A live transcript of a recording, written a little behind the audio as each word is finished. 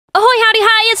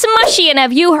it's Mushy, and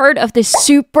have you heard of this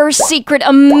super secret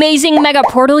amazing mega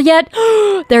portal yet?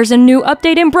 There's a new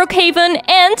update in Brookhaven,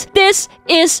 and this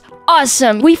is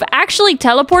awesome. We've actually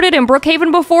teleported in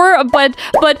Brookhaven before, but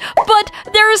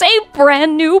there's a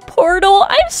brand new portal.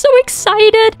 I'm so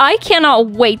excited. I cannot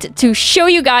wait to show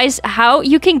you guys how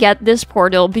you can get this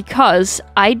portal because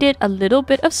I did a little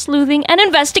bit of sleuthing and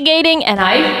investigating and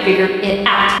I figured it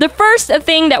out. The first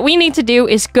thing that we need to do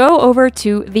is go over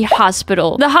to the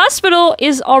hospital. The hospital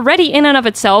is already in and of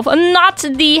itself not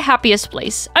the happiest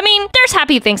place. I mean, there's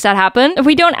happy things that happen.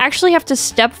 We don't actually have to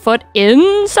step foot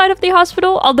inside of the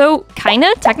hospital, although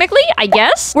kinda, technically, I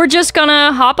guess. We're just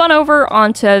gonna hop on over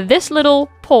onto this little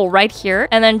pole right here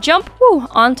and then jump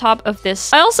on top of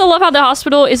this. I also love how the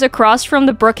hospital is across from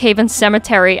the Brookhaven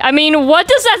cemetery. I mean, what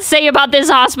does that say about this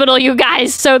hospital, you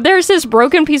guys? So there's this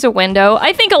broken piece of window.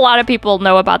 I think a lot of people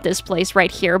know about this place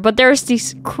right here, but there's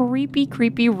this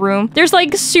creepy room. There's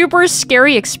like super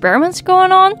scary experiments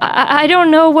going on. I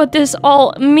don't know what this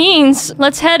all means.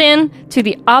 Let's head in to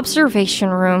the observation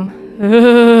room.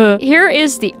 Here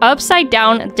is the upside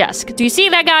down desk. Do you see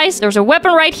that, guys? There's a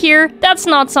weapon right here. That's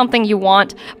not something you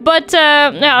want, but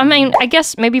I mean, I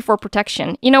guess maybe for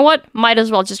protection. You know what? Might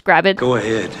as well just grab it. Go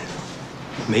ahead.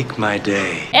 Make my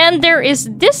day. And there is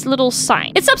this little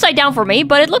sign. It's upside down for me,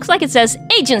 but it looks like it says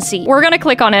agency. We're gonna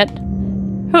click on it.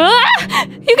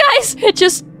 You guys, it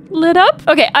just lit up.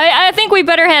 Okay, I think we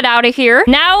better head out of here.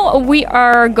 Now we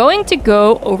are going to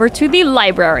go over to the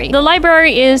library. The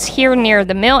library is here near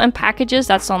the mail and packages.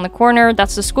 That's on the corner.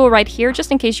 That's the school right here, just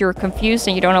in case you're confused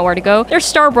and you don't know where to go. There's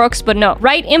Starbucks, but no.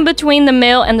 Right in between the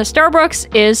mail and the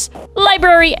Starbucks is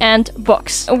library and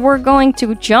books. We're going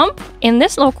to jump in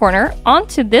this little corner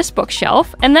onto this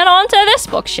bookshelf and then onto this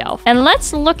bookshelf. And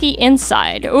let's looky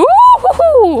inside.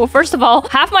 Ooh! First of all,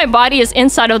 half my body is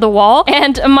inside of the wall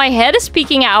and my head is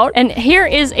peeking out. And here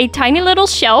is a tiny little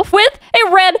shelf with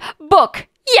a red book.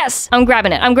 Yes! I'm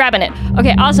grabbing it. I'm grabbing it.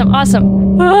 Okay, awesome.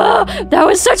 That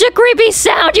was such a creepy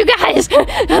sound, you guys.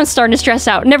 I'm starting to stress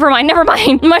out. Never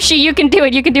mind. Mushy, you can do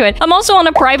it. I'm also on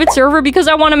a private server because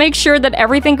I want to make sure that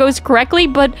everything goes correctly,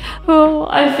 but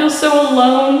I feel so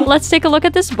alone. Let's take a look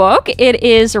at this book. It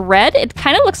is red. It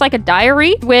kind of looks like a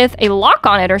diary with a lock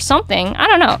on it or something. I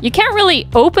don't know. You can't really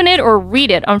open it or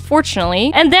read it,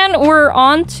 unfortunately. And then we're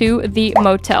on to the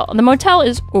motel. The motel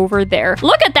is over there.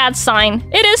 Look at that sign.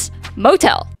 It is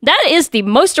motel. That is the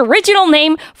most original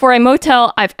name for a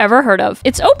motel I've ever heard of.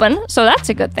 It's open, so that's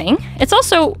a good thing. It's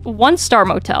also 1-star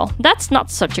motel. That's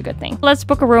not such a good thing. Let's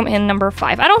book a room in number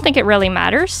 5. I don't think it really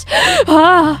matters.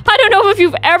 I don't know if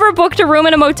you've ever booked a room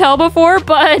in a motel before,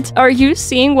 but are you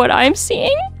seeing what I'm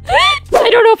seeing? I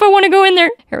don't know if I want to go in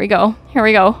there. Here we go.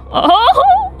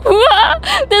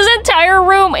 Oh, this entire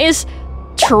room is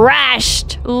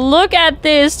trashed. Look at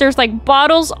this. There's like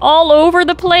bottles all over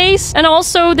the place. And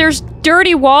also there's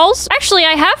dirty walls. Actually,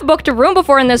 I have booked a room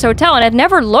before in this hotel and it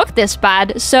never looked this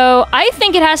bad. So I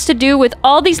think it has to do with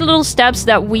all these little steps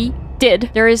that we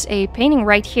did. There is a painting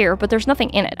right here, but there's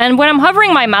nothing in it. And when I'm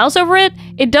hovering my mouse over it,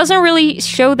 it doesn't really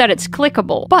show that it's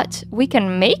clickable, but we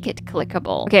can make it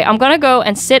clickable. Okay, I'm gonna go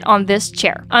and sit on this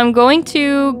chair. I'm going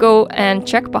to go and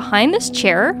check behind this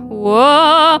chair.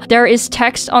 Whoa, there is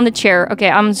text on the chair. Okay,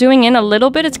 I'm zooming in a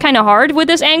little bit. It's kind of hard with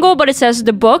this angle, but it says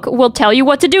the book will tell you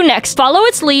what to do next. Follow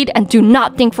its lead and do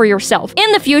not think for yourself.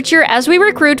 In the future, as we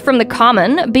recruit from the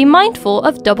common, be mindful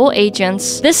of double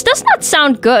agents. This does not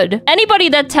sound good. Anybody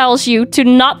that tells you to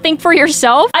not think for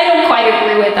yourself, I don't quite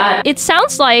agree with that. It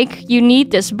sounds like you need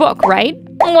this book, right?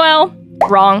 Well,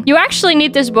 wrong. You actually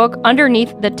need this book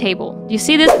underneath the table. Do you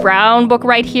see this brown book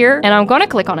right here? And I'm gonna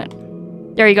click on it.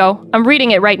 There you go. I'm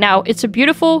reading it right now. It's a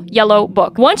beautiful yellow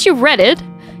book. Once you've read it,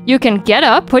 you can get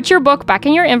up, put your book back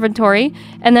in your inventory,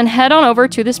 and then head on over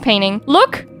to this painting.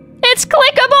 Look, it's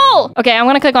clickable! Okay, I'm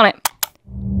gonna click on it.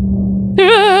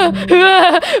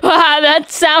 That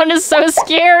sound is so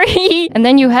scary. And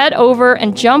then you head over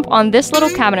and jump on this little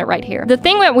cabinet right here. The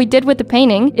thing that we did with the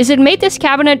painting is it made this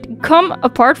cabinet come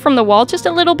apart from the wall just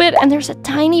a little bit, and there's a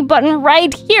tiny button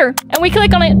right here. And we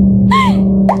click on it.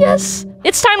 Yes.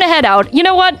 It's time to head out. You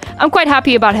know what? I'm quite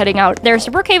happy about heading out. There's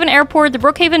the Brookhaven Airport, the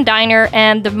Brookhaven Diner,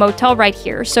 and the motel right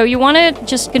here. So you want to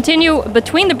just continue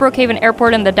between the Brookhaven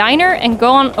Airport and the diner and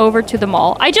go on over to the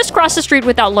mall. I just crossed the street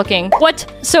without looking. What?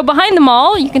 So behind the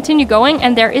mall, you continue going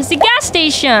and there is the gas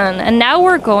station. And now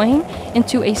we're going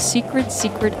into a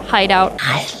secret hideout.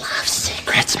 I love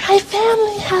secrets. My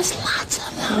family has lots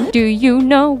of them. Do you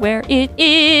know where it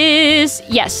is?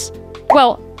 Yes.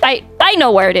 Well, I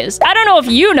know where it is. I don't know if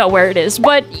you know where it is,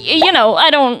 but you know, I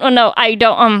don't know.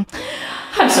 I'm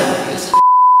so confused.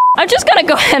 I'm just gonna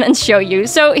go ahead and show you.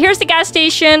 So here's the gas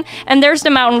station, and there's the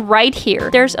mountain right here.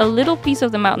 There's a little piece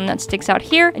of the mountain that sticks out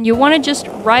here, and you want to just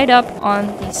ride up on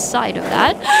the side of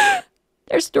that.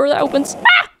 There's a door that opens.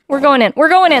 Ah! We're going in. We're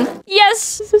going in.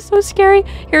 Yes! This is so scary.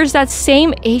 Here's that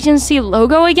same agency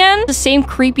logo again. The same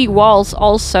creepy walls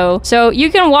also. So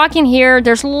you can walk in here.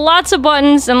 There's lots of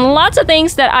buttons and lots of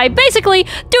things that I basically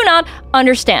do not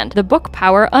understand. The book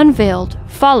power unveiled.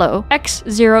 Follow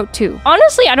X02.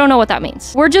 Honestly, I don't know what that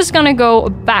means. We're just gonna go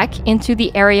back into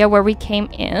the area where we came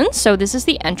in. So this is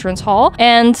the entrance hall,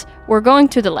 and we're going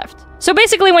to the left. So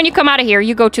basically, when you come out of here,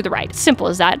 you go to the right. Simple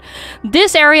as that.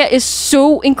 This area is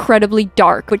so incredibly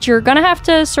dark, but you're gonna have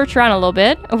to search around a little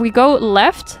bit. We go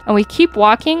left, and we keep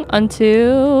walking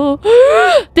until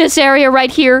this area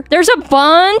right here. There's a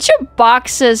bunch of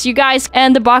boxes, you guys,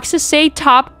 and the boxes say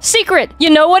top secret. You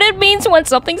know what it means when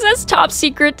something says top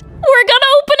secret? We're gonna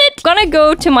open it. Gonna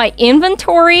go to my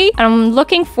inventory. I'm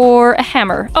looking for a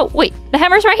hammer. Oh, wait, the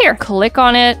hammer's right here. Click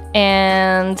on it,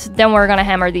 and then we're gonna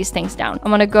hammer these things down.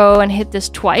 I'm gonna go and hit this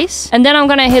twice, and then I'm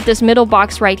gonna hit this middle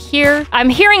box right here. I'm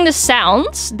hearing the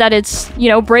sounds that it's, you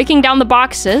know, breaking down the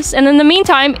boxes, and in the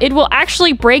meantime, it will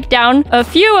actually break down a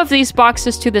few of these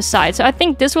boxes to the side. So I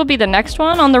think this will be the next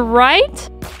one on the right.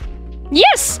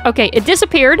 Yes! Okay, it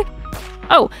disappeared.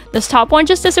 Oh, this top one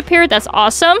just disappeared. That's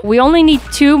awesome. We only need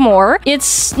 2 more.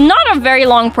 It's not a very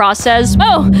long process.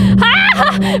 Oh,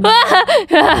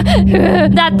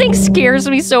 that thing scares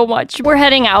me so much. We're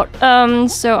heading out.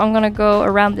 So I'm gonna go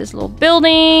around this little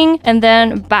building and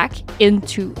then back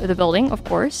into the building, of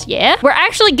course. Yeah, we're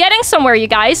actually getting somewhere, you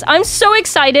guys. I'm so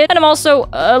excited, and I'm also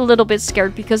a little bit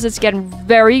scared because it's getting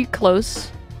very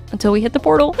close until we hit the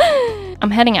portal. I'm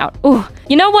heading out. Ooh,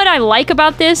 you know what I like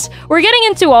about this? We're getting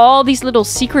into all these little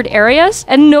secret areas,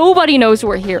 and nobody knows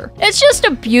we're here. It's just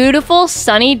a beautiful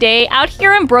sunny day out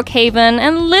here in Brookhaven,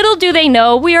 and little do they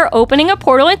know we are opening a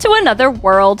portal into another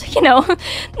world. You know,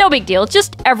 no big deal,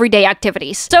 just everyday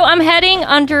activities. So I'm heading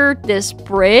under this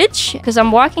bridge because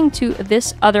I'm walking to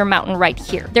this other mountain right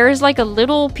here. There is like a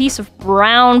little piece of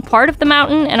brown part of the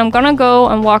mountain, and I'm gonna go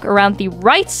and walk around the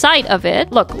right side of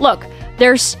it. Look, look.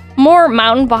 There's more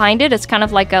mountain behind it. It's kind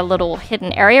of like a little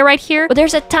hidden area right here. But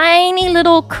there's a tiny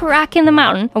little crack in the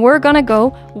mountain, and we're gonna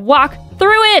go walk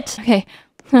through it. Okay.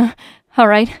 All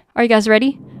right. Are you guys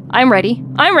ready? I'm ready.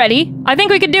 I'm ready. I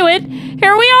think we can do it.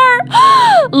 Here we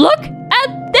are. Look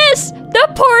at this. The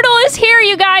portal is here,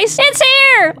 you guys. It's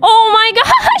here. Oh my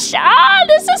gosh. Ah,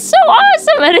 this is so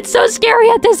awesome. And it's so scary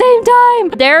at the same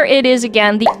time. There it is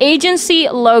again. The agency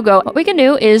logo. What we can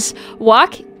do is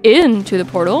walk into the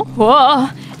portal. Whoa.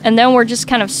 And then we're just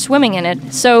kind of swimming in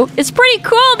it. So it's pretty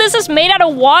cool. This is made out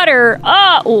of water.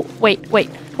 Oh, wait.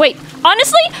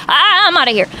 Honestly, I'm out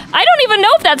of here. I don't even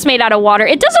know if that's made out of water.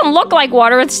 It doesn't look like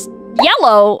water. It's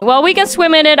yellow. Well, we can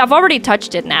swim in it. I've already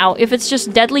touched it now. If it's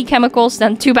just deadly chemicals,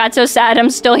 then too bad, so sad.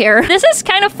 I'm still here. This is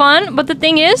kind of fun, but the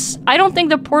thing is, I don't think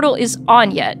the portal is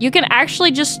on yet. You can actually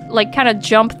just like kind of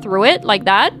jump through it like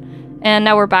that. And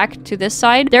now we're back to this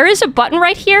side. There is a button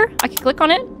right here. I can click on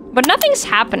it, but nothing's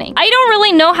happening. I don't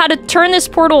really know how to turn this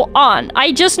portal on.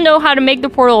 I just know how to make the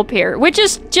portal appear, which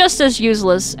is just as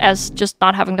useless as just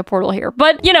not having the portal here.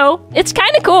 But, you know, it's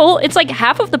kind of cool. It's like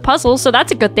half of the puzzle, so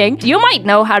that's a good thing. You might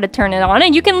know how to turn it on,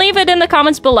 and you can leave it in the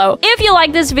comments below. If you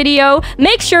like this video,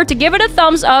 make sure to give it a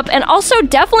thumbs up, and also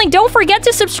definitely don't forget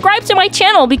to subscribe to my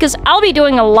channel because I'll be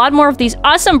doing a lot more of these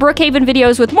awesome Brookhaven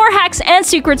videos with more hacks and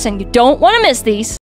secrets, and you don't want to miss these.